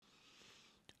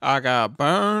I got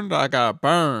burned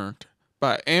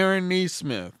by Aaron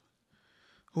Neesmith,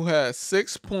 who had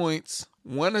 6 points,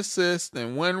 1 assist,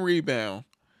 and 1 rebound.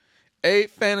 8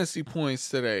 fantasy points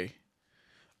today.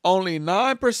 Only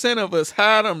 9% of us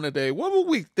had him today. What were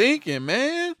we thinking,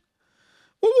 man?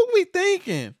 What were we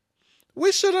thinking?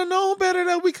 We should have known better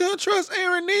that we couldn't trust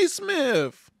Aaron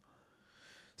Neesmith.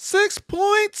 6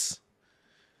 points,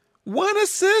 1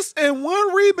 assist, and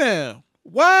 1 rebound.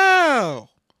 Wow.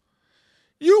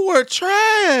 You were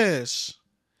trash.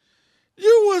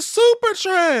 You were super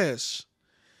trash.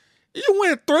 You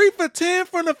went 3 for 10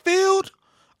 from the field,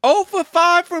 0 for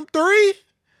 5 from 3.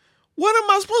 What am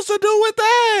I supposed to do with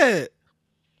that?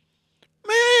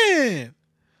 Man,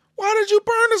 why did you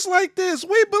burn us like this?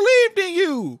 We believed in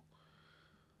you.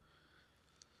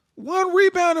 1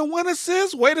 rebound and 1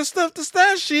 assist. Way to stuff the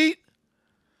stat sheet.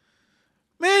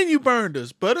 Man, you burned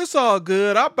us, but it's all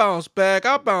good. I bounced back.